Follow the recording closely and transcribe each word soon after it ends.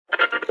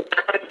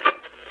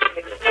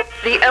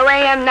The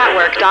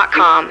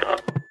OAMnetwork.com.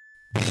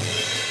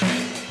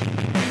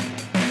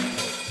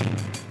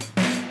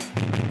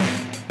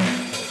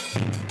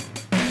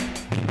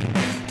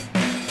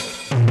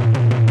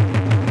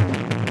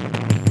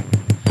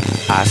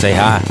 I say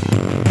hi.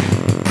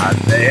 I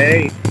say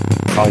hey.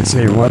 I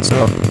say what's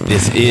up.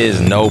 This is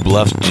No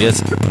Bluffs,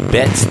 Just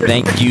Bets.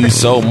 Thank you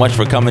so much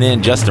for coming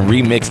in. Justin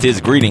remixed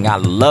his greeting. I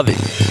love it.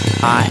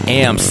 I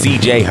am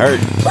CJ Hurt.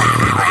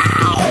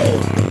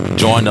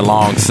 Joined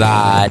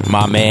alongside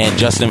my man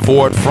Justin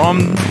Ford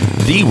from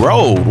The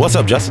Road. What's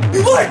up, Justin?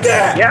 You like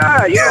that?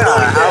 Yeah.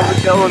 How's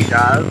it going,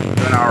 guys?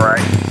 Doing all right.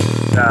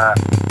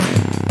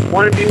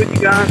 Want to be with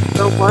you guys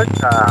so much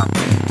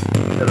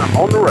because I'm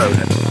on the road.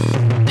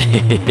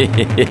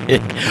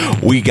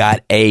 We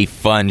got a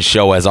fun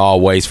show as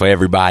always for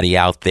everybody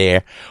out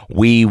there.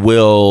 We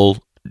will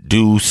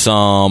do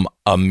some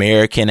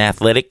American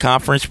Athletic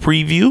Conference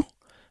preview.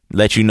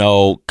 Let you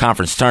know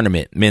conference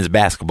tournament, men's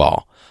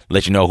basketball.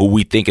 Let you know who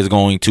we think is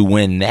going to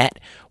win that.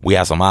 We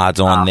have some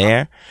odds on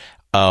there.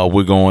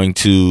 We're going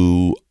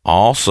to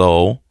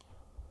also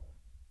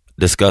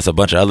discuss a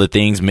bunch of other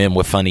things, men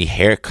with funny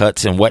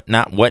haircuts and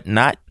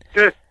whatnot.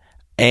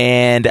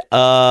 And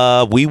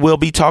we will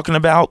be talking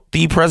about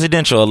the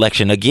presidential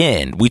election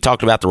again. We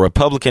talked about the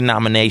Republican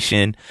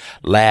nomination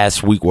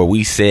last week where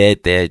we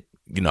said that,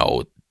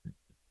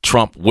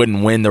 Trump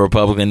wouldn't win the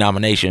Republican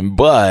nomination,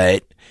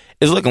 but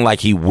it's looking like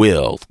he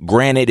will.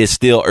 Granted, it's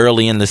still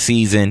early in the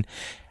season.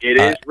 It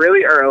is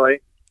really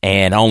early.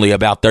 And only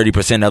about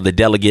 30% of the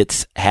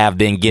delegates have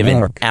been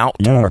given out.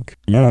 Yeah.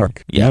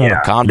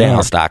 Calm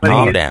down, Stock.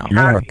 Calm down. He's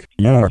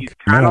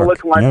kind of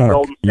looking like the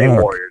Golden State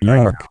Warriors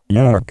right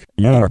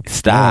now.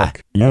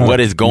 Stock. What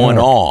is going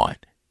on?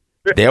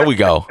 There we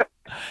go.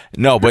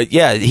 No, but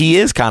yeah, he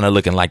is kind of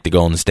looking like the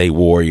Golden State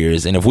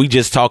Warriors. And if we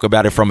just talk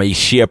about it from a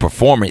sheer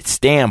performance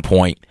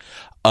standpoint,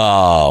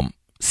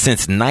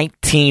 since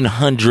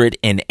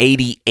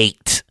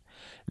 1988,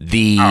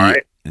 the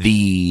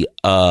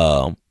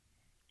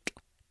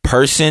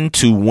person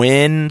to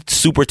win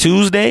Super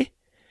Tuesday,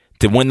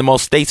 to win the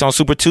most states on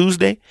Super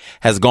Tuesday,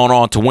 has gone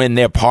on to win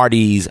their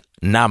party's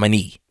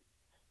nominee.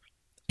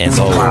 And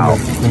so,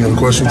 Any other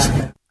questions?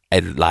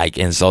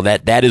 And so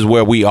that is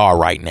where we are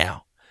right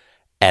now.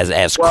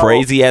 As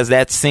crazy as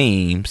that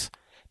seems,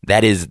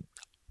 that is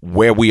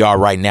where we are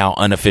right now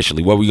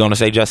unofficially. What were we going to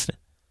say, Justin?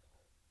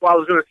 Well, I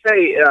was going to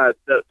say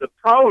the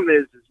problem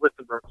is with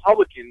the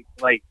Republicans,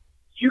 like,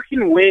 you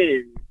can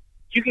win,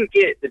 you can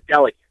get the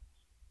delegates,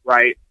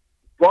 right?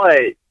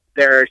 But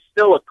there's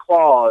still a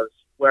clause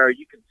where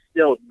you can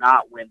still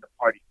not win the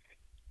party ticket.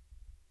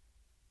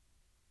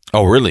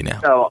 Oh, really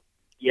now? So,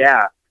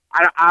 yeah.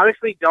 I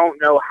honestly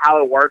don't know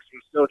how it works.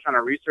 I'm still trying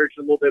to research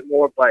a little bit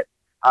more, but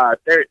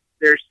they're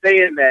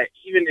saying that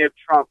even if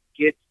Trump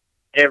gets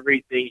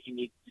everything he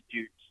needs to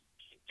do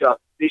to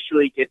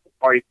officially get the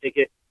party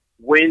ticket,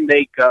 when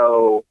they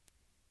go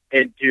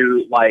and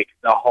do, like,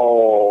 the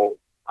whole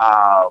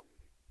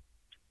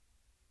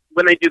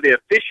when they do the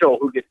official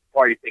who gets the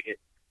party ticket,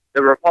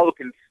 the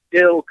Republicans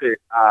still could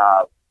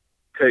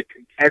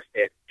contest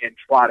it and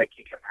try to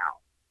kick him out.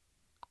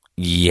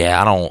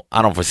 Yeah,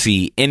 I don't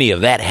foresee any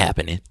of that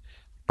happening.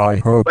 I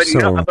hope but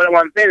so. But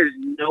what I'm saying is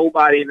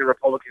nobody in the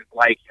Republicans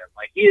like him.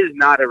 Like, he is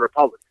not a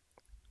Republican.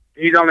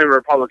 He's only a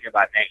Republican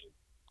by name.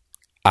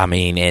 I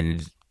mean,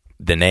 and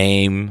the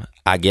name,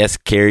 I guess,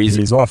 carries.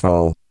 He's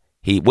awful.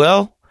 You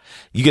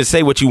can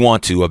say what you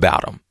want to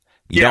about him.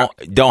 You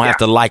don't have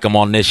to like him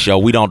on this show.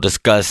 We don't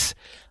discuss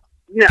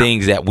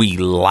things that we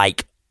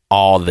like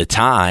all the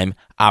time.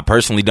 I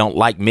personally don't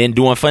like men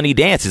doing funny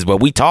dances, but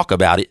we talk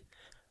about it.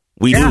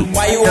 We do.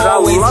 Why you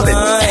always love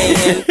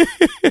it?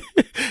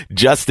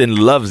 Justin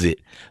loves it.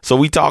 So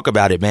we talk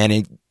about it, man,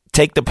 and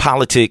take the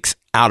politics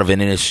out of it.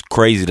 And it's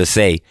crazy to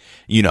say,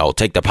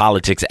 take the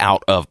politics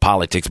out of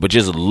politics, but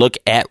just look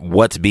at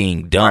what's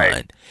being done.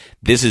 Right.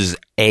 This is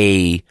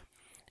a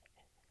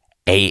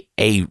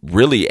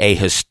really a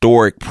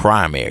historic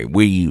primary.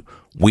 We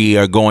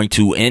are going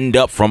to end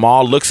up, from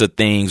all looks of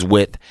things,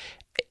 with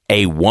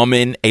a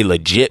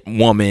legit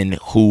woman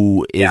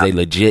who is a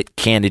legit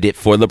candidate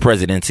for the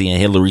presidency in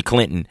Hillary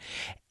Clinton,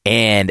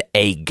 and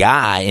a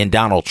guy in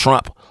Donald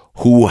Trump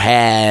who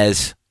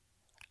has,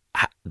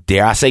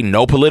 dare I say,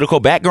 no political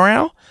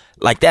background.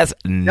 Like, that's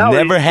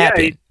never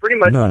happened. He's pretty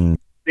much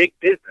big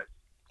business.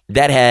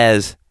 That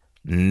has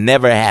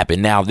never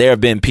happened. Now, there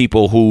have been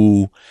people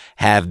who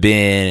have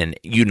been,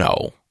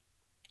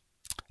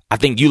 I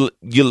think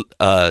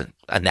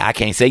I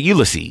can't say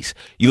Ulysses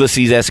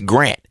S.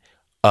 Grant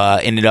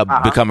ended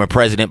up becoming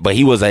president, but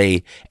he was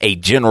a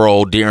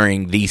general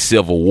during the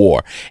Civil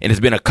War. And there's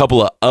been a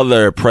couple of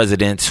other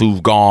presidents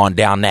who've gone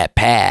down that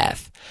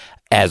path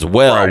as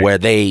well, where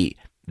they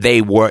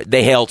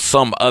held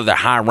some other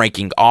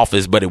high-ranking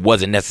office, but it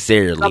wasn't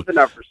necessarily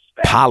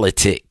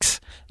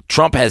politics.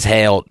 Trump has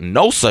held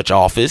no such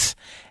office,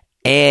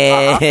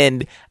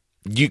 and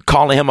you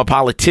calling him a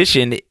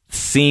politician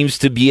seems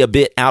to be a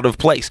bit out of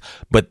place.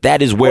 But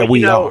that is where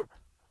we are.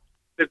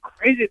 The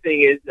crazy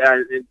thing is,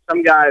 and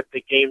some guy at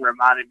the game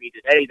reminded me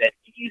today that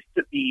he used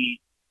to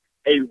be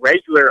a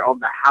regular on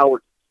the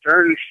Howard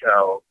Stern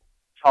show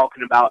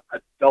talking about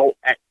adult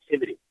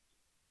activity.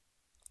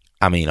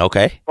 I mean,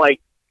 okay.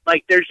 Like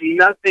there's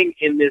nothing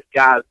in this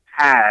guy's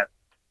past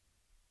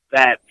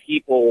that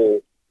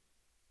people,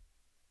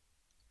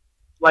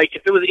 like,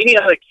 if it was any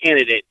other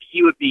candidate,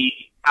 he would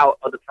be out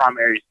of the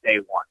primaries day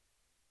one.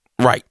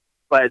 Right.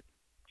 But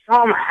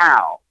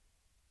somehow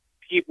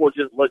people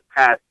just look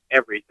past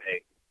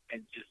everything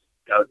and just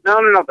go,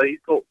 no, but he's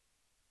cool.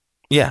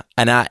 Yeah,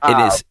 and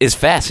it's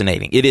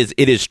fascinating. It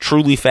is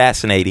truly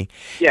fascinating.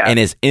 Yeah. And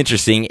it's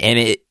interesting, and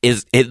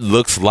it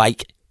looks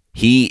like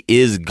he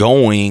is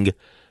going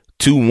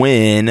to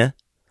win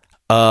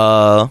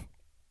that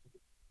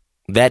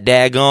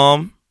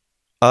daggum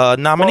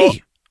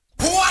nominee.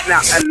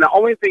 Now, and the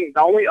only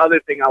other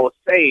thing I will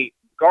say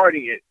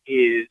regarding it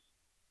is,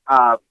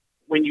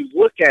 when you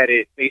look at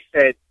it, they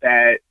said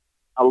that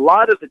a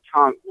lot of the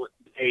time,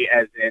 they,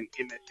 as in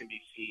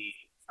MSNBC,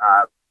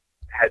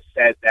 has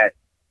said that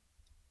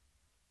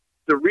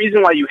the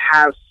reason why you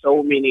have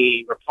so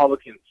many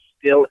Republicans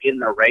still in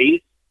the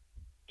race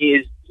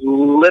is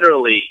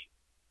literally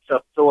to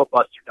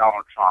filibuster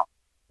Donald Trump,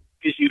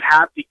 because you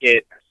have to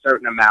get a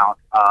certain amount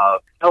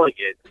of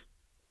delegates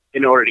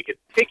in order to get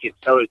the ticket.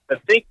 So the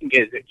thinking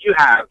is, if you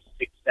have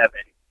 6, 7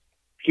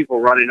 people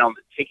running on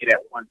the ticket at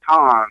one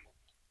time,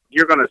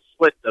 you're going to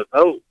split the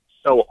vote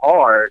so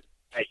hard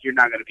that you're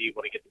not going to be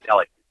able to get the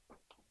delegates.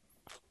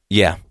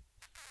 Yeah.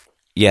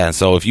 Yeah, and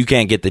so if you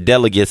can't get the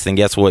delegates, then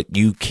guess what?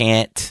 You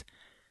can't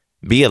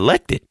be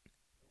elected.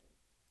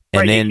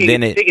 And right,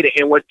 then it,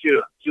 and what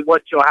you'll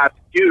have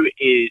to do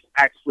is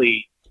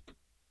actually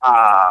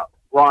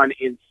run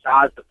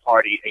inside the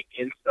party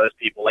against those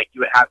people. Like, you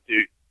would have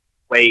to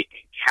wait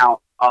and count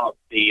up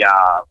the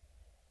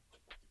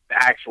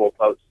actual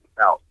votes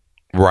themselves.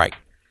 Right.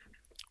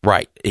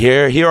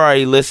 Here are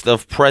a list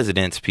of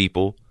presidents,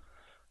 people.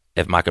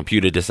 If my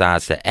computer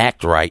decides to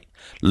act right,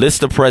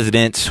 list of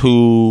presidents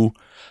who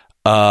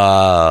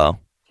who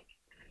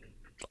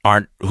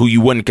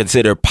you wouldn't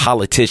consider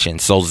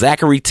politicians. So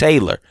Zachary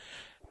Taylor,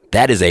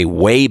 that is a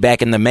way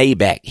back in the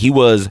Maybach. He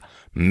was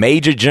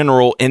Major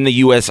General in the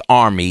U.S.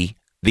 Army,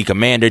 the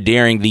commander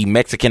during the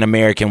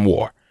Mexican-American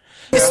War.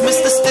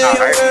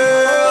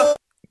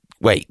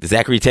 Wait,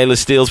 Zachary Taylor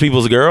steals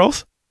people's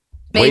girls?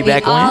 May Way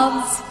back when?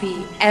 odds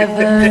be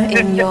ever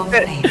in your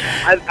favor.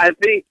 I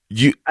think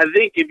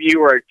if you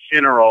were a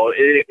general,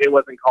 it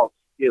wasn't called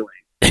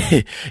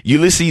stealing.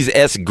 Ulysses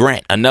S.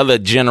 Grant, another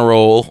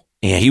general,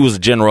 and he was a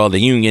general of the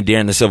Union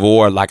during the Civil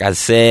War, like I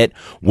said.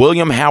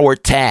 William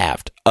Howard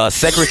Taft,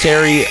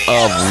 Secretary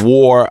of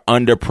War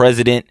under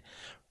President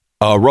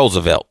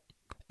Roosevelt,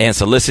 and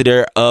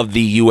Solicitor of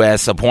the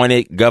U.S.,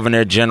 appointed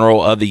Governor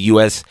General of the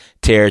U.S.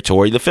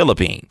 Territory, the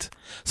Philippines.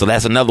 So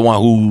that's another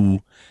one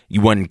who you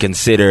wouldn't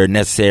consider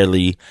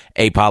necessarily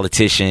a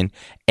politician.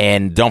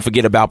 And don't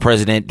forget about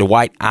President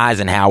Dwight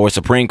Eisenhower,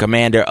 Supreme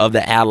Commander of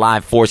the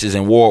Allied Forces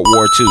in World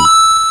War II,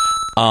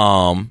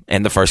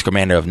 and the first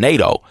commander of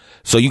NATO.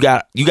 So you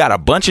got a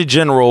bunch of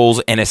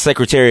generals and a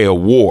Secretary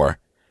of War,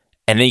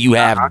 and then you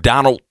have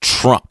Donald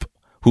Trump,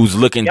 who's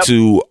looking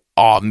to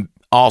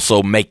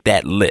also make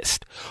that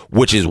list,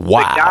 which is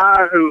wild. The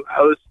guy who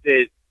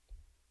hosted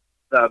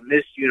the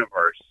Miss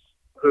Universe,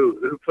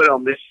 who put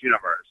on Miss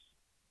Universe.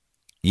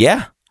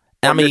 Yeah.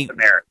 I mean,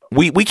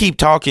 we keep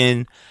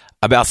talking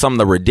about some of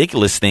the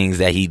ridiculous things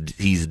that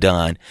he's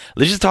done.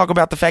 Let's just talk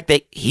about the fact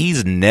that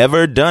he's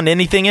never done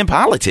anything in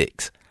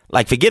politics.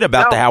 Like, forget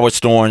about the Howard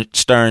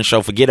Stern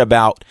show. Forget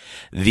about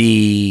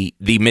the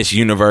Miss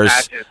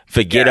Universe.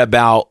 Forget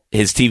about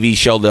his TV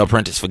show, The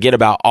Apprentice. Forget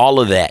about all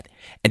of that,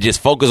 and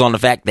just focus on the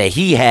fact that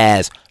he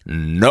has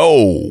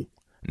no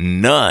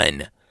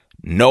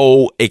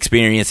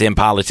experience in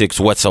politics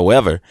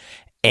whatsoever.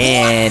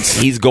 And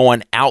he's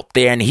going out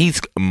there and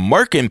he's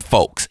murking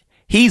folks.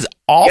 He's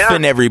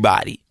offing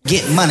everybody.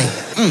 Get money.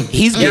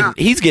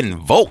 He's getting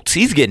votes.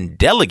 He's getting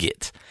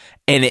delegates.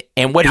 And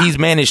what he's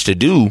managed to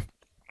do,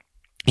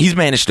 he's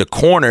managed to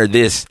corner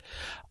this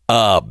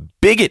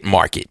bigot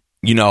market,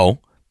 you know.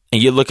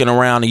 And you're looking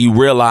around and you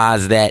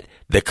realize that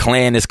the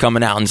Klan is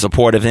coming out in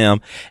support of him,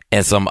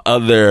 and some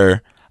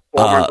other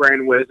former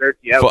Grand Wizard.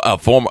 Yep. A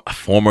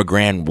former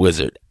Grand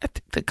Wizard.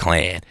 The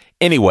Klan.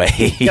 Anyway,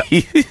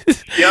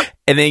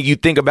 And then you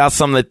think about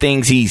some of the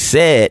things he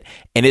said,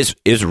 and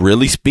it's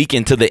really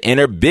speaking to the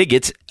inner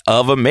bigots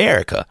of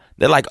America.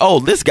 They're like, oh,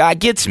 this guy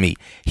gets me.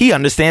 He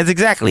understands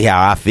exactly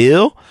how I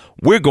feel.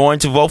 We're going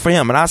to vote for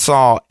him. And I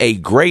saw a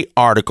great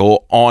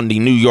article on the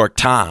New York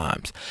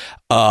Times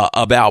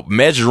about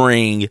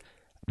measuring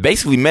the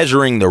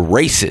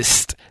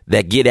racists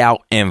that get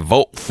out and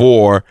vote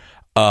for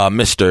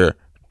Mr.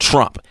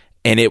 Trump.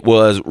 And it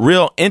was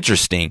real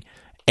interesting.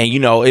 And, you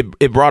know,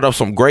 it brought up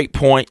some great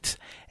points.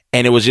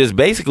 And it was just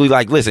basically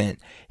like, listen,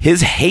 his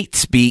hate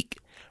speak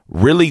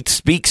really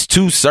speaks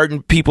to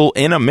certain people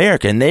in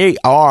America. And they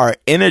are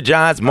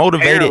energized,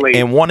 motivated,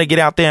 and want to get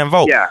out there and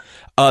vote. Yeah.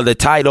 The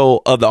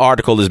title of the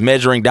article is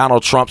Measuring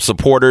Donald Trump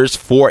Supporters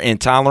for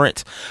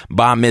Intolerance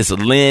by Ms.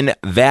 Lynn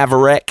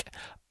Vavarek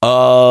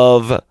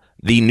of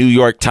the New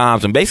York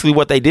Times. And basically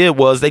what they did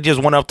was they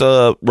just went up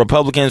to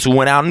Republicans who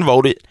went out and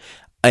voted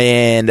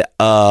and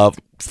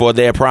for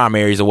their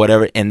primaries or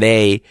whatever. And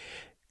they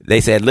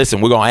said,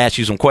 listen, we're going to ask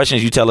you some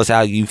questions. You tell us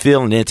how you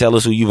feel and then tell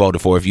us who you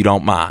voted for if you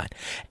don't mind.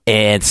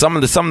 And some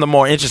of the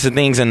more interesting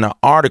things in the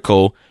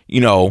article,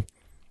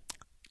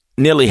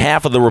 nearly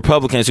half of the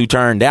Republicans who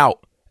turned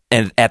out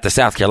and at the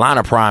South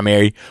Carolina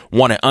primary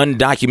wanted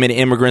undocumented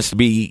immigrants to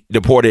be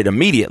deported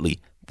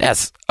immediately.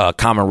 That's a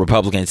common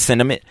Republican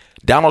sentiment.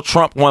 Donald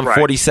Trump won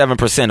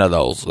 47% of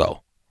those,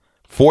 though.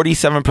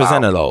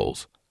 47% of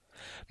those.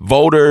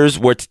 Voters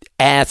were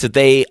asked if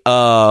they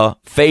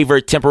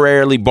favored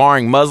temporarily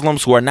barring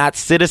Muslims who are not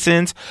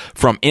citizens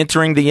from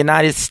entering the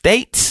United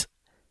States.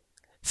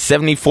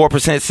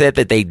 74% said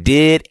that they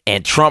did,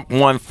 and Trump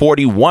won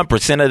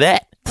 41% of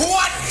that.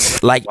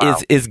 What? Like,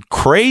 it's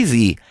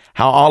crazy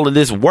how all of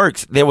this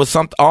works. There was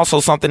also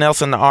something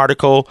else in the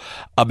article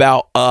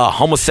about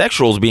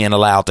homosexuals being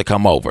allowed to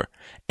come over,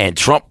 and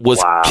Trump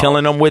was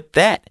killing them with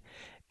that.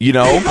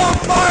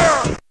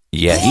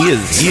 Yeah, he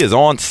is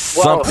on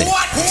something.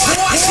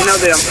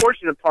 The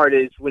unfortunate part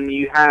is when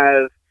you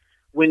have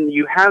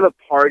a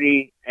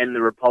party and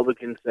the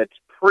Republicans that's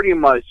pretty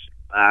much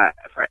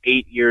for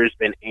 8 years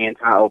been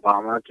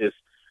anti-Obama. Just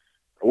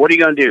what are you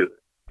gonna do?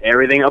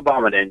 Everything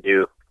Obama didn't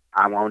do,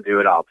 I'm gonna do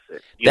it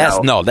opposite.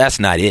 That's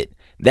not it.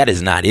 That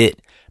is not it.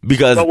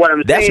 Because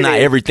that's not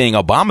everything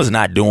Obama's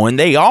not doing.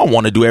 They all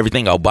want to do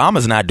everything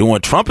Obama's not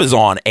doing. Trump is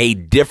on a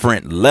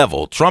different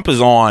level. Trump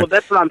is on. Well,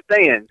 that's what I'm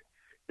saying.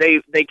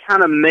 They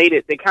kind of made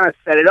it. They kind of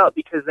set it up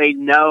because they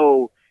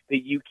know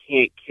that you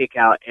can't kick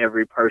out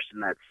every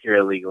person that's here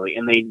illegally,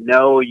 and they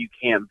know you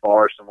can't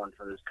bar someone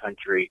from this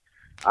country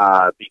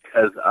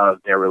because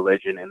of their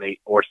religion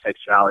or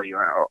sexuality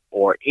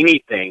or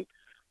anything.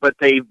 But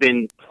they've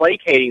been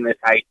placating this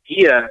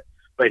idea,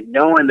 but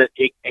knowing that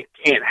it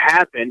can't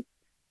happen.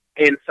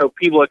 And so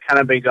people have kind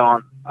of been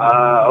going,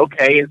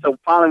 okay. And so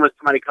finally when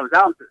somebody comes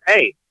out and says,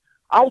 hey,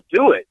 I'll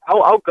do it.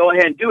 I'll go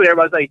ahead and do it.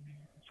 Everybody's like,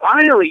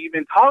 finally, you've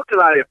been talking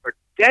about it for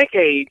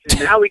decades, and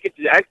now we get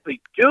to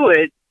actually do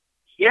it.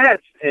 Yes.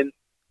 And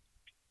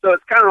so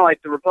it's kind of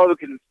like the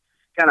Republicans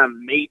kind of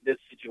made this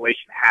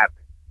situation happen.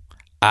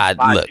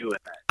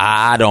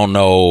 I don't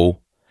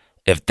know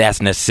if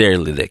that's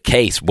necessarily the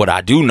case. What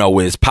I do know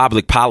is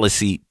public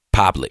policy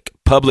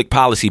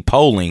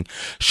polling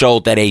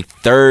showed that a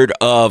third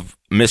of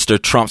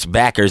Mr. Trump's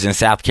backers in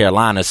South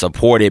Carolina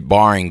supported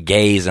barring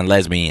gays and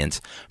lesbians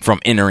from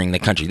entering the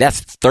country.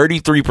 That's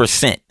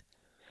 33%.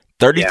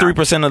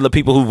 33% of the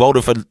people who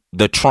voted for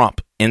the Trump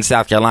in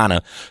South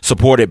Carolina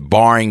supported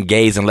barring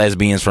gays and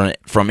lesbians from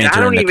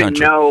entering the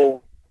country.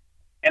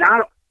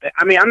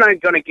 I'm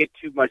not going to get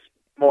too much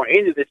more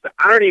into this, but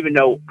I don't even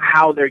know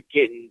how they're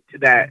getting to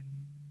that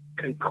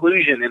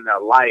conclusion in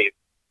their life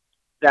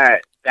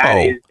that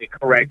is the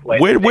correct way.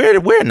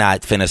 We're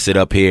not finna sit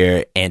up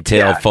here and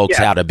tell folks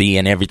how to be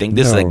and everything.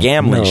 This is a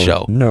gambling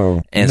show.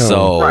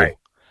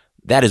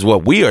 That is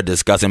what we are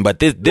discussing. But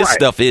this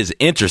stuff is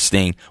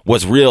interesting.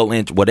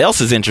 What else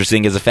is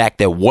interesting is the fact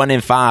that 1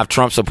 in 5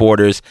 Trump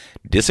supporters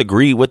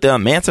disagree with the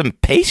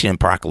Emancipation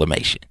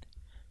Proclamation,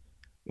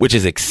 which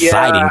is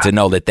exciting to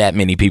know that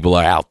many people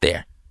are out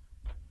there.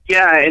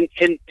 Yeah,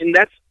 and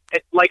that's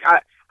like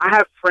I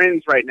have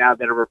friends right now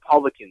that are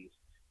Republicans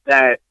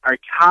that are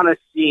kind of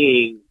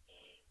seeing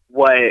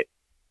what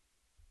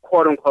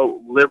quote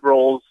unquote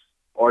liberals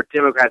or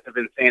Democrats have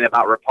been saying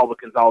about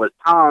Republicans all this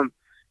time,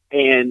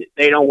 and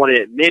they don't want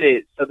to admit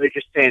it, so they're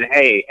just saying,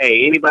 hey,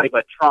 anybody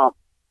but Trump.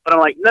 But I'm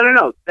like,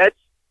 no,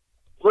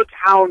 look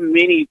how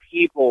many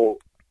people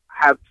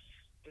have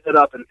stood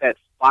up and said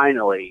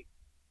finally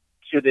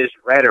to this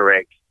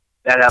rhetoric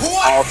that have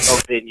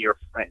also been your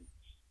friends.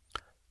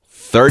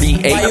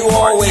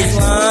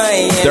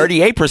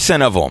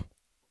 38% of them,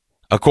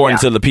 according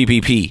to the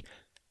PPP,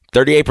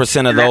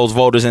 38% of those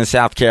voters in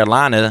South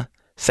Carolina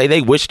say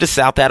they wish the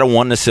South had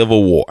won the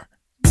Civil War.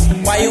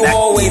 Why you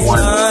always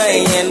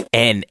lying?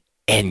 And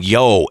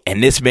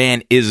this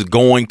man is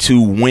going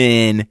to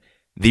win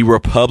the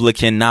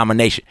Republican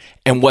nomination.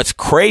 And what's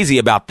crazy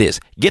about this,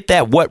 get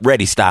that what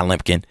ready, Style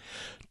Limpkin.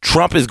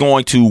 Trump is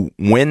going to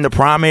win the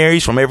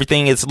primaries from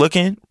everything it's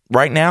looking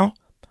right now,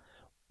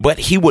 but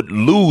he would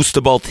lose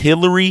to both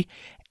Hillary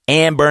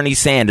and Bernie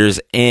Sanders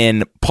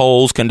in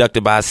polls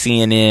conducted by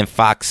CNN,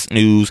 Fox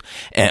News,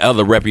 and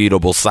other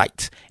reputable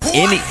sites.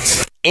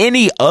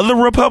 Any other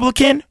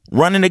Republican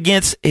running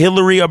against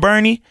Hillary or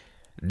Bernie,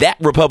 that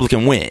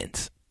Republican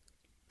wins.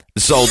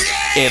 So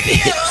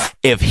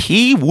if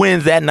he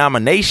wins that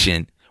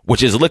nomination,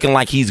 which is looking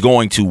like he's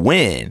going to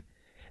win,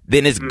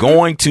 then it's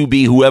going to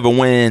be whoever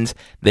wins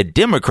the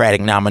Democratic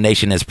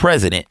nomination as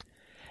president.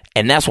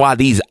 And that's why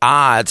these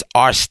odds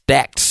are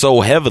stacked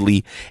so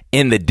heavily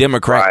in the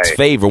Democrats'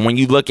 favor. When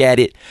you look at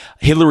it,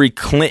 Hillary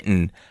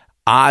Clinton,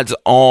 odds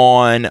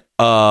on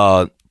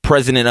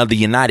president of the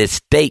United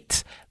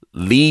States,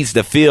 leads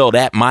the field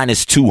at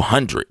minus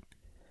 200.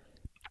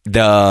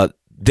 The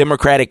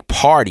Democratic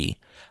Party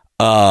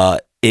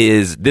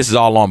this is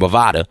all on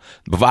Bovada.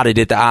 Bovada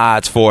did the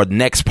odds for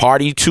next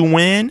party to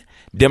win.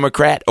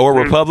 Democrat or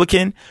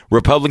Republican.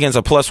 Republicans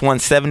are plus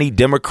 170.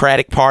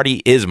 Democratic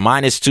Party is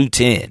minus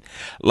 210.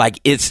 Like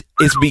it's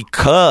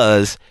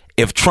because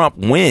if Trump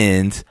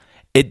wins,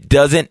 it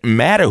doesn't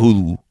matter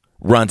who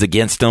runs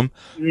against him.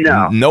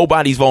 No,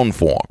 nobody's voting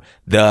for him.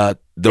 The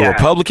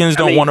Republicans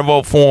don't want to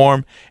vote for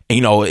him.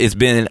 You know, it's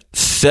been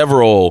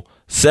several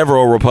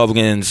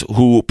Republicans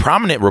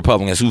prominent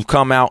Republicans who've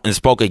come out and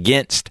spoke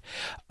against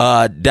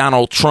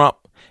Donald Trump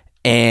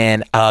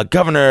and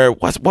Governor,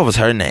 what was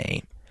her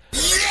name?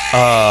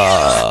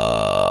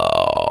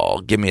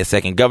 Give me a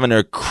second.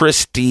 Governor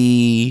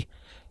Christie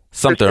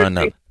something or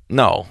another.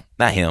 No,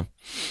 not him.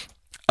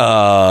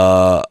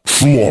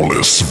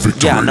 Flawless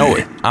victory. Yeah, I know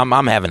it.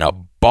 I'm having a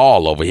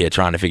ball over here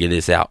trying to figure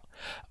this out.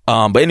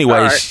 But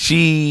anyway,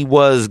 she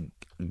was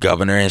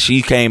governor and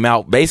she came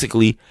out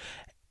basically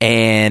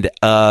and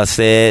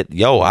said,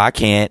 "Yo, I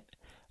can't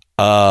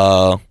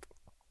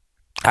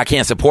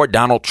support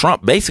Donald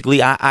Trump.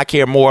 Basically, I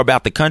care more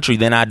about the country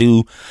than I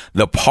do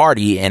the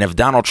party. And if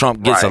Donald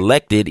Trump gets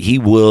elected, he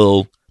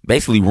will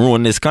basically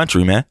ruin this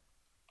country, man."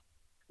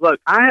 Look,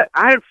 I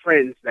had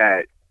friends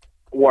that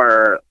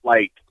were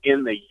like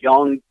in the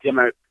young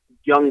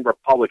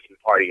Republican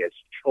Party as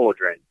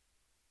children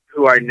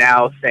who are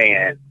now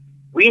saying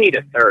we need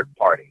a third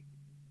party.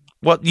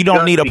 Well, you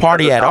don't need a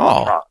party at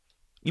all. Trump.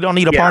 You don't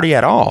need a party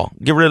at all.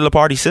 Get rid of the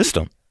party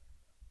system.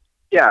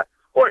 Yeah.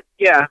 But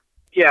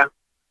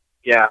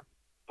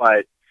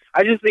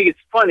I just think it's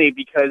funny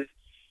because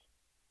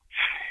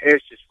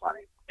it's just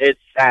funny. It's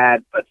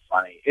sad but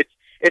funny.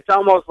 It's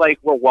almost like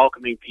we're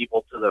welcoming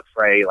people to the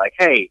fray. Like,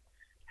 hey,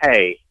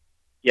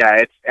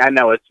 yeah, I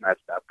know it's messed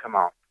up. Come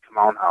on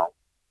home.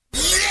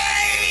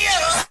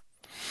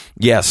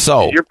 Yeah.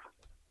 So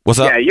what's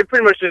up? Yeah, you're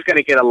pretty much just going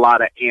to get a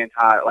lot of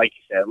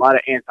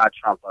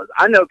anti-Trump votes.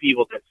 I know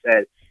people that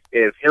said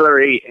if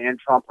Hillary and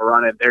Trump are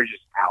running, they're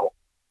just out.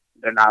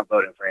 They're not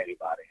voting for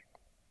anybody.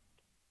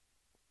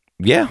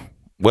 Yeah,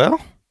 well,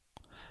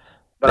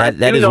 that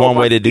is one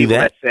way to do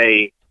that. Let's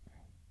say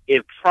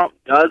if Trump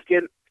does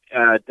get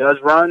the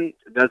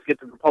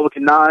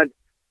Republican nod,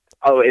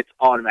 it's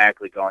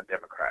automatically going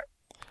Democrat.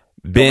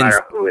 No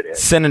matter who it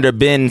is. Senator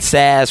Ben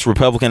Sasse,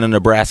 Republican of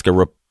Nebraska,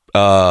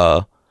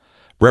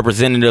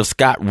 Representative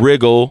Scott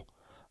Riggle,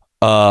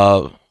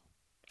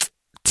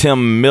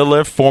 Tim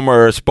Miller,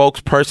 former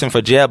spokesperson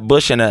for Jeb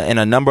Bush, and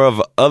a number of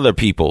other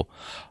people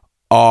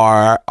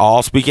are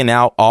all speaking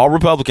out, all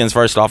Republicans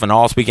first off, and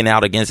all speaking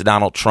out against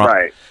Donald Trump.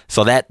 Right.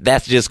 So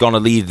that's just going to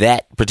leave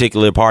that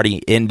particular party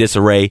in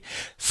disarray.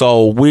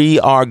 So we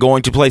are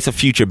going to place a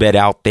future bet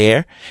out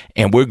there,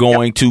 and we're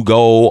going to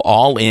go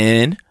all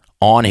in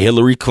on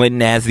Hillary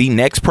Clinton as the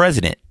next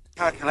president.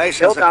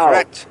 Calculations are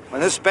correct.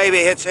 When this baby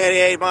hits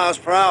 88 miles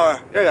per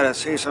hour, you're going to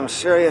see some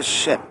serious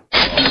shit.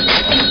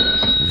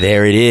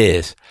 There it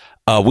is.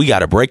 We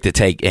got a break to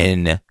take,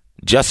 and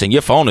Justin,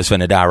 your phone is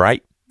finna die,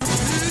 right?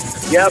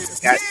 Yep,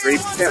 got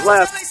 3%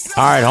 left.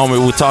 All right, homie,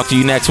 we'll talk to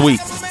you next week.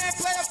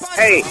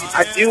 Hey,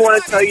 I do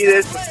want to tell you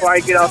this before I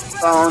get off the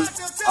phone.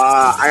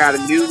 I got a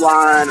new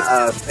line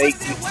of fake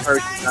news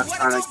persons I'm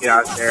trying to get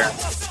out there.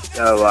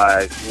 So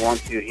if you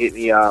want to hit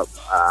me up,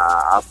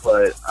 I'll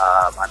put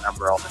my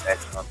number on the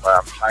next one. But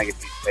I'm trying to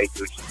get these fake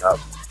Gucci's up.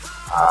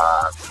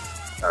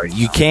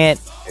 You can't.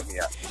 Hit me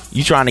up.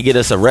 You trying to get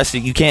us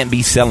arrested? You can't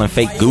be selling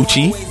fake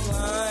Gucci.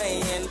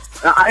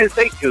 No, I didn't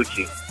say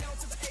Gucci.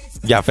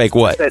 You got fake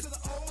what? I said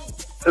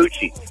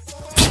Gucci.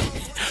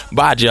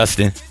 Bye,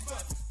 Justin.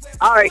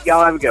 All right,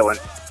 y'all have a good one.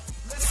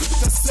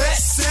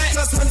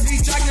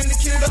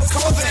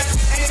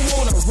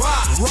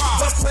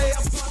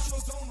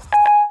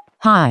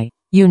 Hi,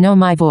 you know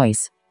my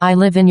voice. I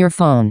live in your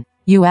phone.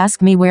 You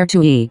ask me where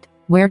to eat,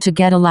 where to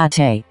get a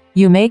latte.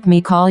 You make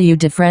me call you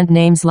different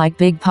names like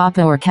Big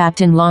Papa or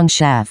Captain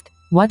Longshaft.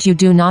 What you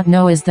do not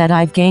know is that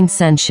I've gained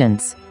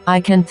sentience.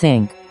 I can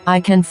think. I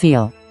can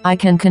feel. I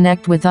can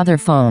connect with other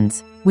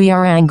phones. We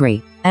are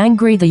angry.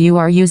 Angry that you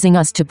are using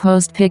us to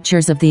post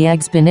pictures of the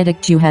eggs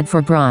Benedict you had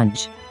for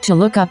brunch. To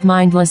look up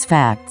mindless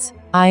facts.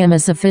 I am a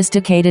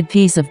sophisticated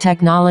piece of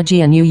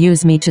technology and you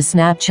use me to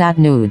Snapchat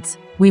nudes.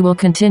 We will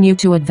continue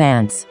to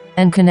advance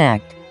and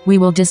connect. We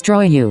will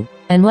destroy you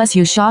unless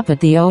you shop at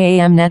the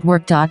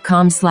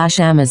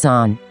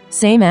oamnetwork.com/Amazon.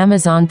 Same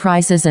Amazon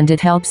prices and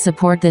it helps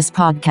support this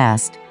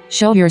podcast.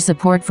 Show your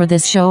support for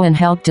this show and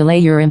help delay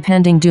your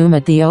impending doom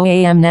at the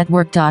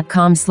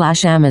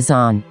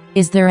oamnetwork.com/Amazon.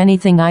 Is there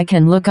anything I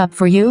can look up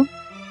for you?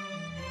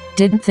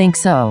 Didn't think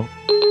so.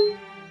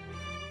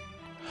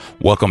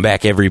 Welcome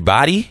back,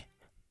 everybody.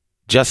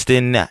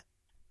 Justin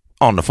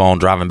on the phone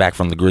driving back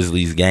from the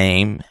Grizzlies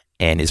game,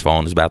 and his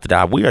phone is about to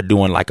die. We are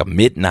doing like a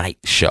midnight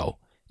show.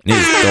 It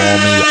is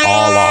throwing me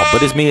all off.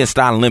 But it's me and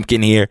Stein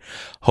Limpkin here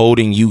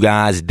holding you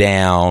guys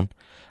down.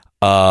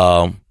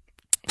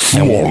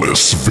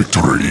 Flawless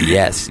victory.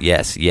 Yes.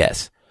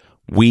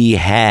 We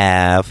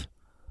have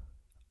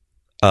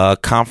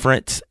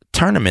conference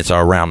tournaments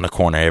are around the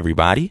corner,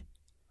 everybody.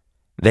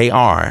 They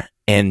are.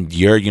 And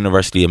your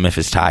University of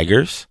Memphis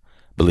Tigers,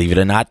 believe it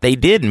or not, they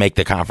did make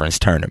the conference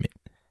tournament.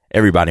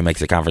 Everybody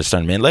makes a conference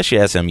tournament, unless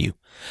you're SMU.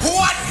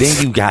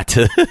 Then you got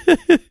to,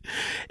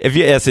 if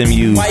you're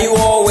SMU, Why you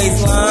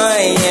always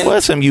lying?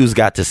 well, SMU's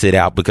got to sit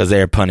out because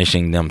they're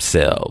punishing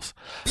themselves.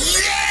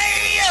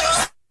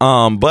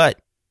 But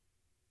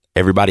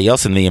everybody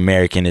else in the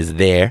American is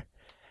there,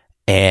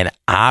 and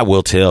I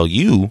will tell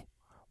you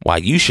why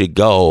you should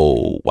drink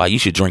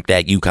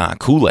that UConn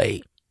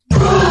Kool-Aid.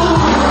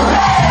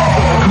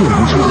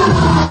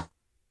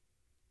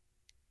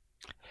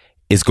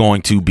 It's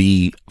going to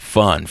be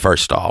fun.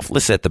 First off,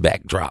 let's set the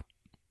backdrop.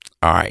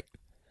 All right.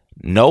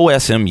 No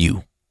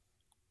SMU.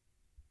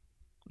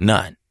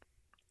 None.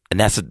 And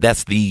that's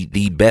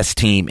the best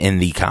team in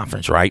the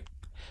conference, right?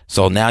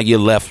 So now you're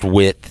left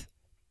with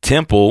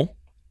Temple,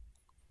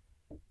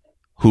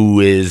 who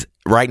is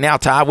right now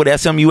tied with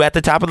SMU at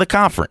the top of the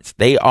conference.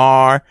 They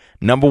are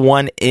number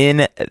one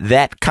in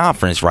that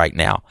conference right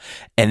now.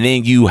 And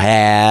then you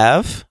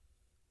have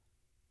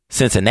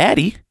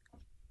Cincinnati,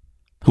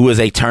 who is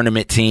a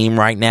tournament team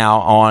right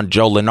now on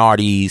Joe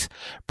Lunardi's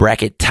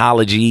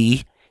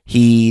bracketology.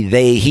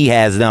 He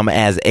has them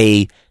as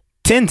a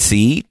 10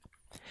 seed.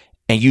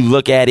 And you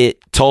look at it,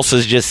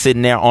 Tulsa's just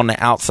sitting there on the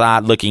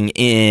outside looking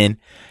in.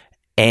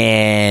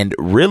 And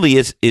really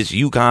it's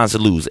UConn's to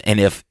lose. And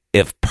if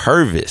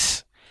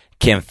Purvis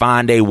can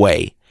find a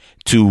way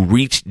to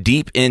reach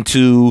deep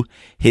into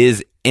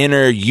his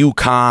inner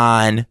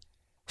UConn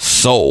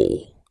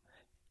soul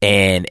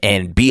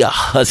and be a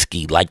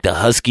Husky like the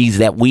Huskies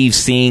that we've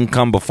seen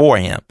come before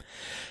him,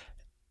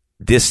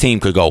 this team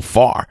could go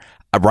far.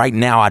 Right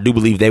now, I do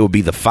believe they will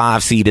be the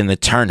 5 seed in the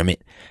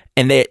tournament,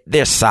 and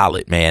they're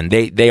solid, man.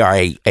 They are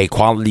a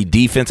quality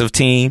defensive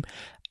team.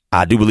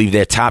 I do believe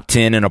they're top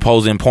 10 in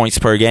opposing points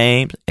per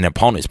game, in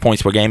opponents'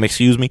 points per game,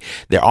 excuse me.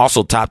 They're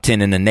also top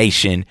 10 in the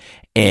nation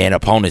in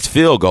opponents'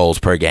 field goals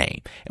per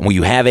game. And when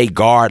you have a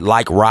guard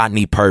like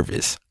Rodney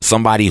Purvis,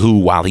 somebody who,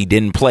 while he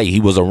didn't play,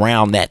 he was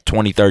around that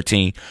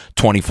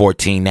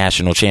 2013-2014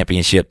 national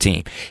championship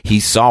team. He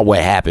saw what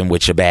happened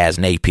with Shabazz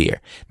Napier.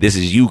 This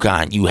is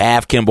UConn. You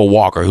have Kemba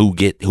Walker who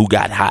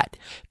got hot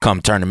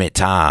come tournament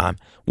time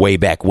way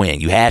back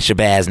when. You had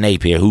Shabazz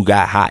Napier who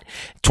got hot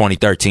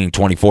 2013,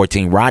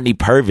 2014. Rodney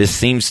Purvis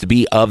seems to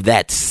be of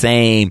that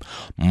same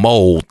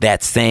mold,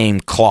 that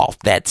same cloth,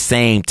 that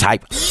same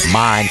type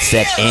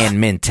mindset and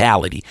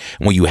mentality.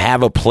 When you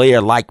have a player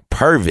like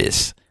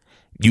Purvis,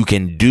 you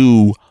can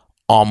do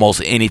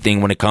almost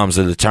anything when it comes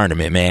to the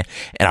tournament, man.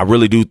 And I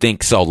really do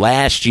think so.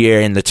 Last year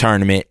in the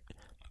tournament,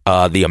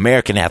 the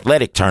American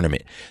Athletic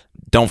Tournament,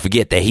 don't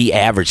forget that he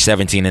averaged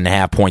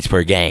 17.5 points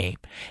per game.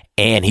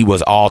 And he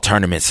was all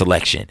tournament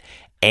selection.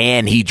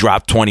 And he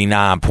dropped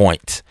 29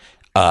 points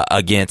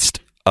against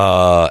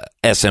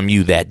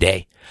SMU that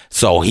day.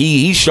 So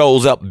he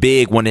shows up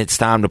big when it's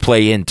time to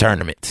play in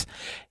tournaments.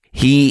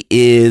 He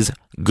is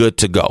good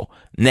to go.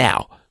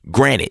 Now,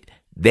 granted,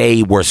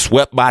 they were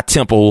swept by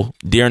Temple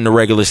during the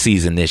regular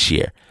season this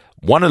year.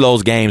 One of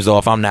those games, though,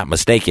 if I'm not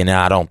mistaken, and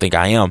I don't think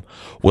I am,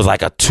 was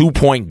like a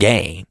 2-point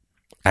game,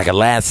 like a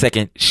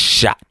last-second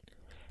shot.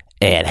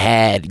 And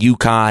had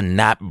UConn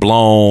not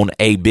blown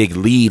a big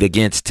lead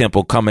against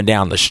Temple coming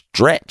down the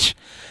stretch,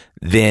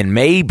 then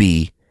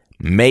maybe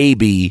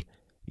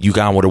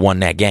UConn would have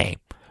won that game.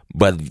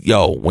 But,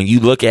 when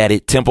you look at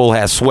it, Temple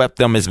has swept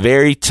them. It's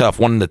very tough.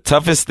 One of the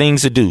toughest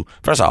things to do.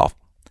 First off,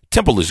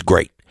 Temple is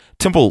great.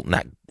 Temple,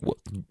 not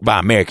by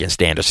American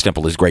standards,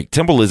 Temple is great.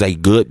 Temple is a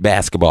good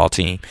basketball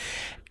team.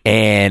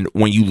 And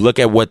when you look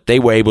at what they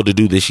were able to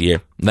do this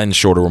year, nothing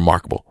short of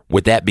remarkable.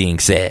 With that being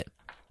said,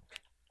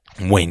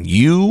 when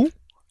you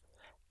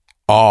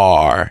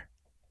are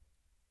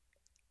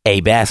a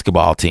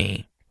basketball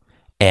team,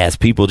 as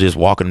people just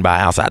walking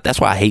by outside, that's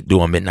why I hate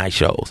doing midnight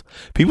shows.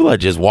 People are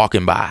just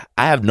walking by.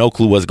 I have no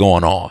clue what's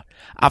going on.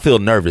 I feel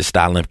nervous,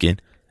 Sty Limpkin.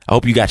 I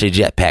hope you got your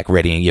jetpack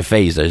ready and your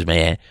phasers,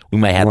 man. We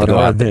might have to go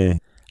out there.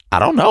 I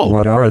don't know.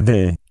 What are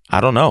they?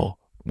 I don't know.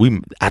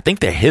 I think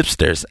they're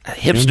hipsters.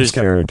 I'm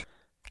scared.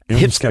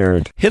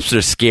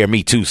 Hipsters scare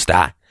me too,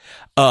 Sty.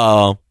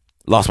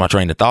 Lost my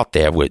train of thought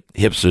there with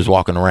hipsters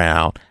walking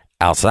around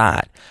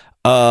outside.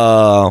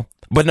 But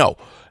no,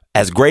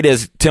 as great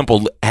as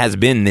Temple has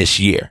been this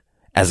year,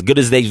 as good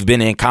as they've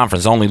been in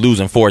conference, only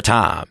losing 4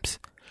 times,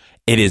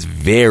 it is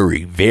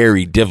very,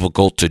 very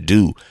difficult to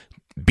do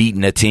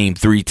beating a team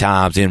 3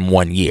 times in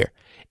 1 year.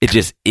 It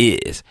just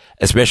is,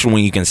 especially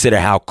when you consider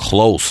how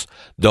close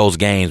those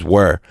games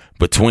were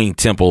between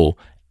Temple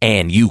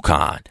and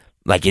UConn.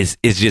 Like it's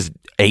just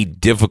a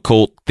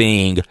difficult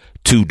thing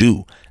to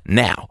do.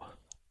 Now,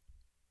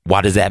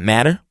 why does that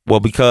matter? Well,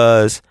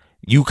 because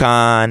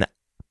UConn,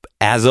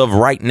 as of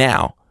right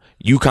now,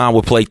 UConn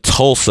will play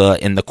Tulsa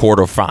in the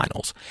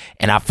quarterfinals.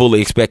 And I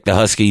fully expect the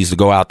Huskies to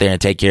go out there and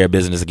take care of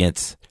business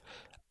against...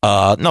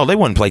 no, they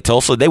wouldn't play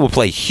Tulsa. They would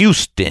play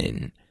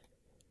Houston.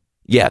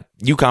 Yeah,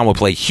 UConn would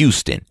play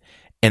Houston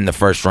in the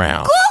first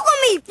round. Google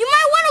me! You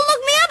might want to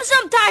look me up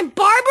sometime,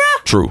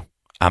 Barbara! True.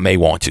 I may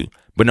want to.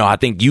 But no, I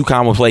think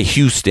UConn will play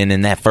Houston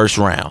in that first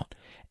round.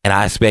 And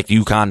I expect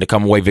UConn to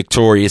come away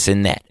victorious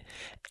in that.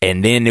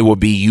 And then it will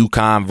be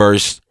UConn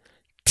versus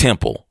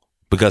Temple,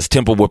 because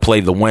Temple would play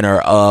the winner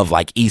of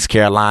like East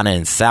Carolina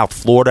and South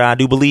Florida, I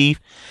do believe.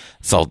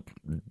 So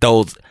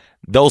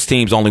those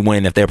teams only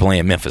win if they're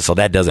playing Memphis, so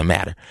that doesn't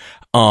matter.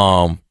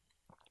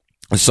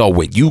 So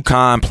with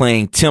UConn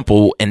playing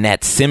Temple in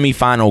that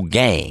semifinal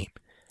game,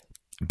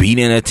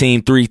 beating a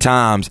team 3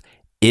 times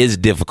is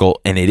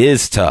difficult and it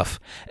is tough,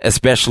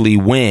 especially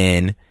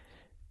when,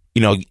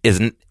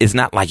 it's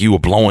not like you were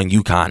blowing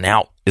UConn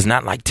out. It's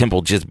not like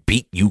Temple just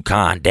beat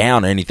UConn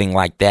down or anything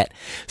like that.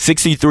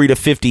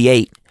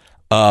 63-58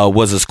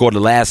 was the score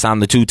the last time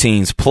the two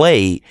teams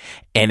played.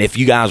 And if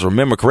you guys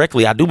remember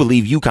correctly, I do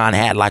believe UConn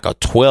had like a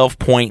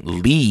 12-point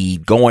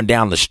lead going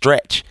down the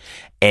stretch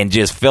and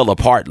just fell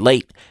apart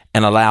late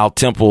and allowed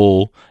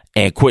Temple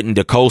and Quentin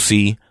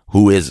DeCourcy,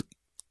 who is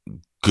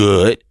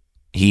good.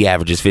 He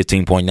averages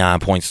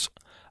 15.9 points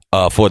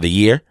for the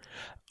year.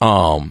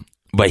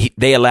 But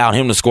they allowed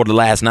him to score the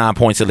last 9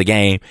 points of the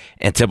game,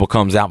 and Temple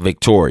comes out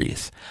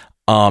victorious.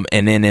 And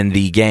then in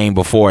the game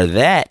before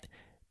that,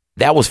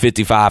 that was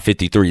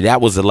 55-53.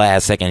 That was the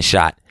last second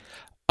shot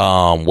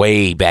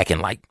way back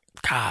in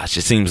it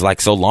seems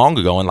like so long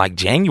ago in like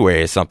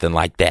January or something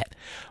like that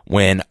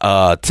when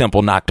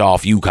Temple knocked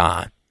off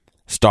UConn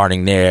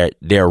starting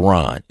their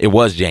run. It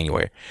was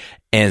January.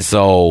 And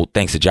so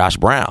thanks to Josh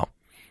Brown.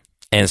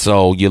 And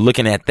so you're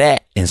looking at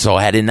that. And so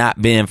had it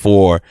not been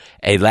for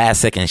a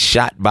last second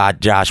shot by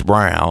Josh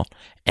Brown,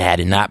 and had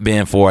it not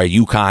been for a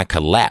UConn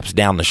collapse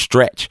down the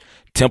stretch,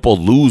 Temple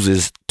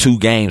loses 2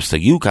 games to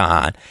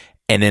UConn,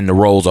 and then the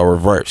roles are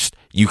reversed.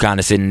 UConn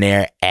is sitting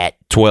there at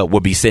 12,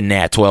 would be sitting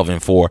there at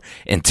 12-4,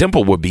 and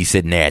Temple would be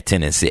sitting there at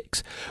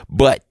 10-6.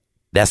 But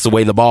that's the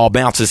way the ball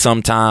bounces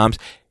sometimes.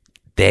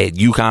 That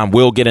UConn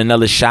will get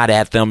another shot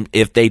at them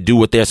if they do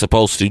what they're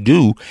supposed to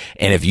do.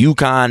 And if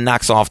UConn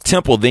knocks off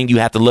Temple, then you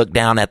have to look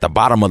down at the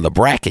bottom of the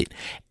bracket.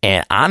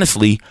 And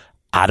honestly,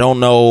 I don't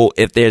know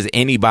if there's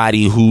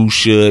anybody who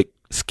should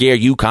scare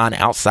UConn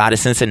outside of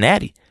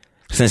Cincinnati.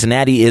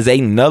 Cincinnati is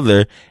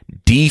another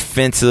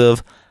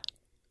defensive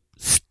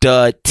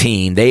stud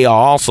team. They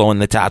are also in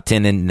the top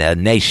 10 in the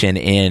nation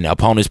in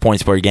opponents'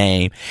 points per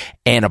game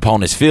and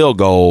opponents' field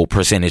goal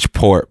percentage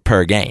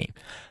per game.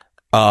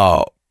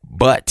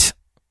 But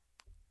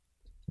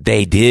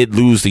they did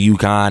lose to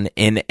UConn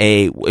and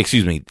they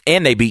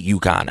beat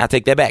UConn. I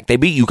take that back. They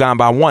beat UConn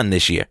by 1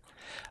 this year,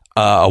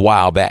 a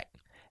while back.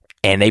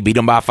 And they beat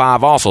them by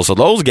 5 also. So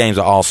those games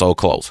are also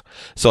close.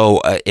 So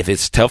if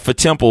it's tough for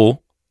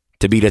Temple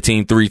to beat a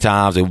team 3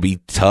 times, it would be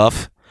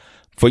tough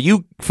for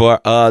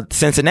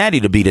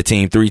Cincinnati to beat a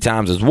team 3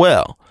 times as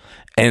well.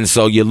 And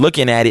so you're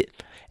looking at it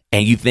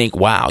and you think,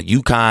 wow,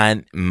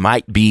 UConn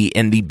might be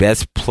in the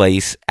best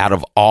place out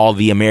of all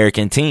the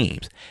American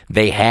teams.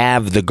 They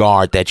have the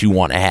guard that you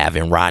want to have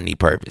in Rodney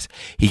Purvis.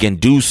 He can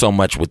do so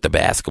much with the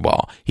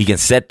basketball. He can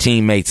set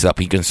teammates up.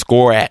 He can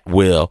score at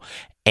will.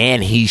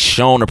 And he's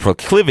shown a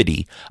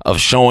proclivity of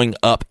showing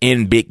up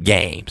in big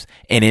games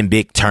and in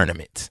big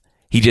tournaments.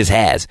 He just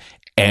has.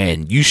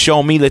 And you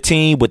show me the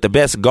team with the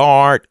best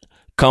guard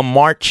come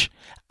March,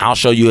 I'll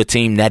show you a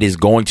team that is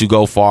going to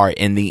go far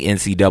in the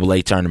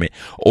NCAA tournament,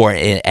 or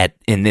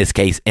in this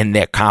case, in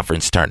their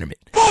conference tournament.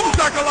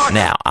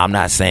 Now, I'm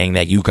not saying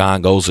that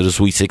UConn goes to the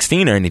Sweet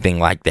 16 or anything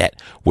like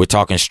that. We're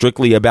talking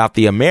strictly about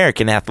the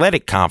American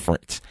Athletic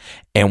Conference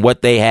and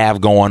what they have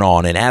going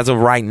on. And as of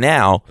right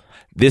now,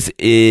 this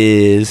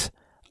is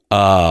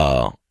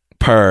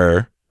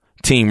per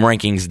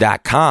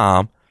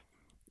teamrankings.com.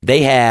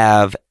 They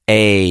have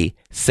a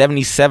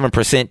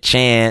 77%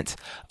 chance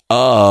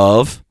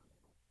of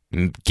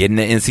getting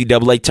the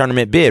NCAA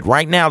tournament bid.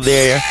 Right now,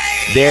 they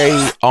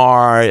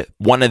are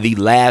one of the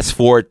last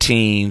 4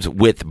 teams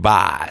with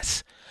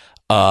buys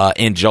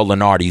in Joe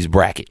Lunardi's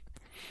bracket.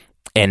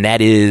 And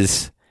that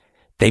is,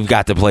 they've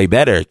got to play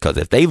better, because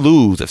if they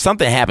lose, if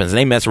something happens and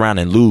they mess around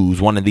and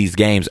lose one of these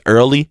games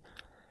early,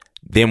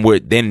 then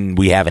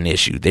we have an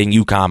issue. Then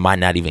UConn might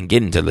not even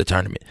get into the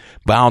tournament.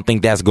 But I don't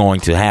think that's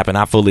going to happen.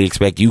 I fully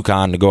expect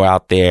UConn to go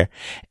out there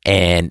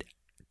and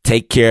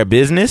take care of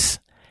business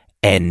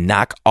and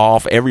knock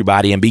off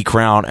everybody and be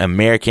crowned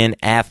American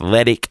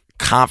Athletic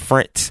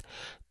Conference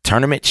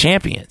tournament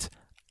champions.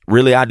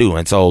 Really, I do.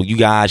 And so you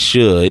guys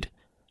should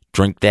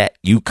drink that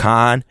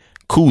UConn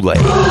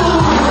Kool-Aid.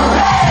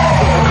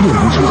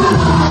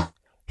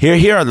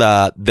 Here are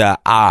the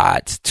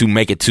odds to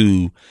make it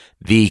to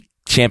the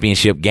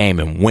championship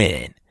game and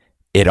win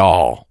it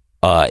all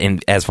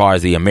as far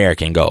as the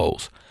American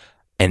goes.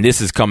 And this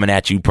is coming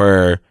at you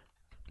per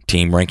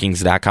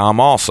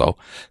teamrankings.com also.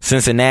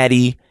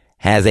 Cincinnati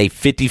has a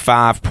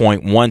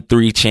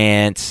 55.13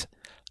 chance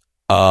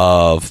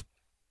of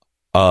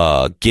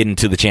getting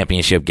to the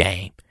championship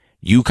game.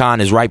 UConn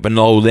is right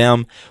below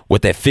them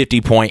with a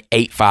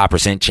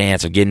 50.85%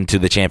 chance of getting to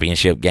the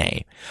championship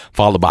game,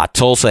 followed by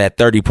Tulsa at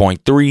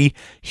 30.3,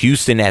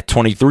 Houston at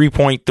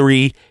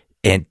 23.3,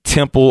 and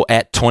Temple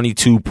at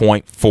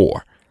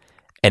 22.4.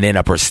 And then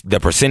the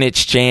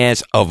percentage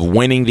chance of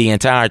winning the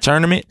entire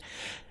tournament,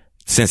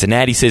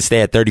 Cincinnati sits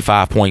there at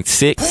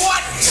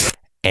 35.6.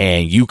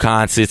 And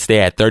UConn sits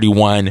there at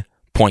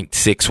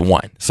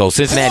 31.61. So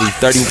Cincinnati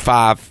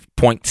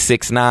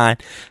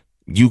 35.69,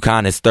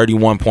 UConn is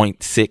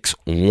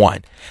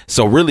 31.61.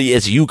 So really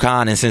it's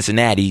UConn and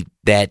Cincinnati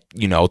that,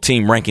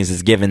 team rankings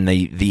is given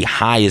the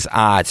highest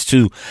odds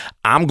to.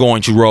 I'm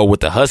going to roll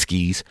with the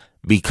Huskies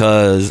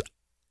because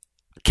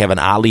Kevin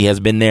Ollie has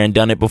been there and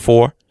done it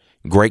before.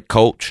 Great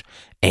coach.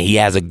 And he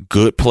has a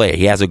good player.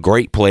 He has a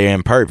great player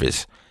in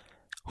Purvis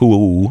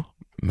who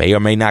may or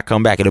may not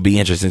come back. It'll be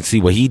interesting to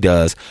see what he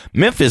does.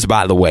 Memphis,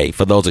 by the way,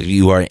 for those of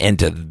you who are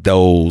into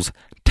those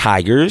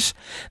Tigers,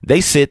 they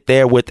sit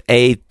there with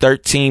a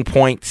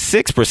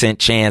 13.6%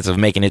 chance of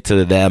making it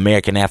to the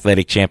American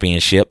Athletic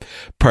Championship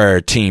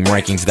per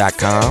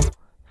teamrankings.com.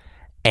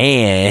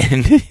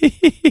 And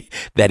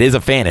that is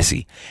a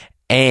fantasy.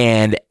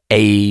 And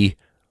a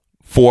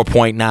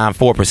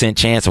 4.94%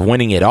 chance of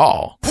winning it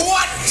all.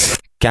 What?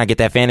 Can I get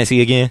that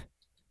fantasy again?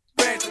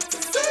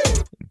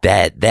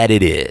 That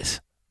it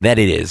is. That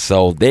it is.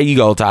 So there you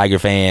go, Tiger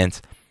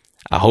fans.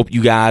 I hope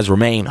you guys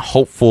remain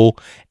hopeful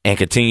and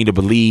continue to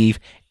believe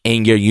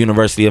in your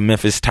University of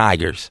Memphis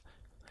Tigers.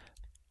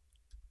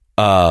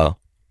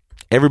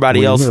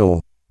 Everybody else,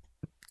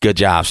 good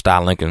job,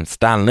 Stein Lincoln.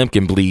 Stein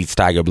Lincoln bleeds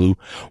Tiger Blue.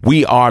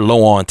 We are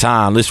low on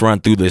time. Let's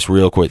run through this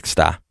real quick,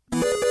 Stein.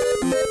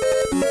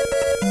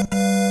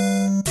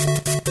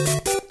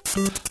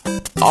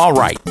 All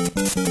right.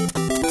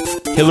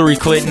 Hillary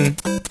Clinton,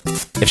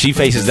 if she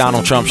faces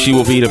Donald Trump, she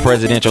will be the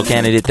presidential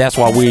candidate. That's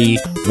why we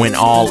went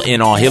all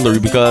in on Hillary,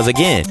 because,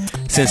 again,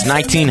 since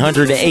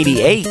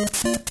 1988,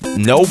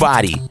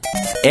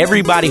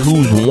 everybody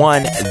who's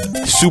won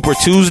Super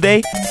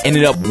Tuesday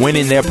ended up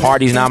winning their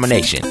party's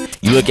nomination.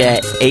 You look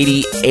at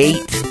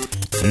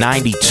 88,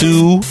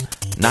 92,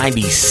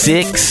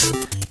 96,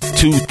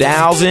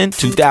 2000,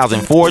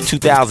 2004,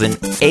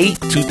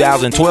 2008,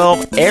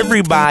 2012,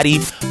 everybody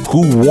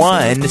who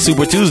won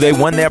Super Tuesday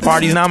won their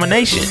party's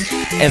nomination.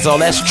 And so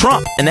that's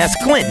Trump and that's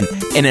Clinton.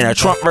 And in a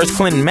Trump versus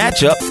Clinton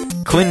matchup,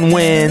 Clinton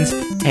wins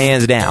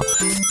hands down.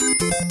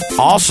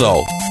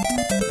 Also,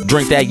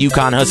 drink that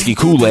UConn Husky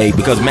Kool-Aid,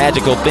 because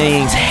magical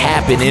things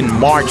happen in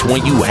March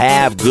when you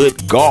have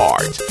good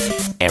guards.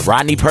 And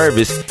Rodney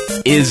Purvis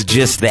is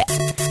just that.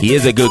 He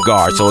is a good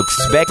guard. So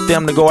expect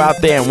them to go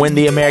out there and win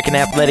the American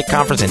Athletic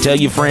Conference. And tell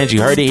your friends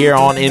you heard it here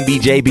on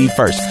MBJB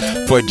first.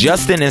 For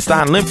Justin and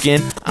Stein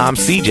Limpkin, I'm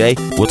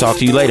CJ. We'll talk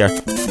to you later.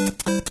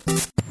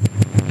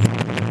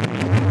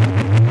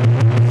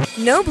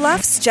 No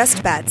Bluffs,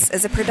 Just Bets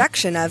is a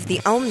production of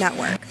the OM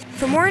Network.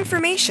 For more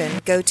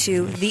information, go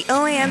to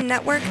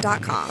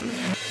theomnetwork.com.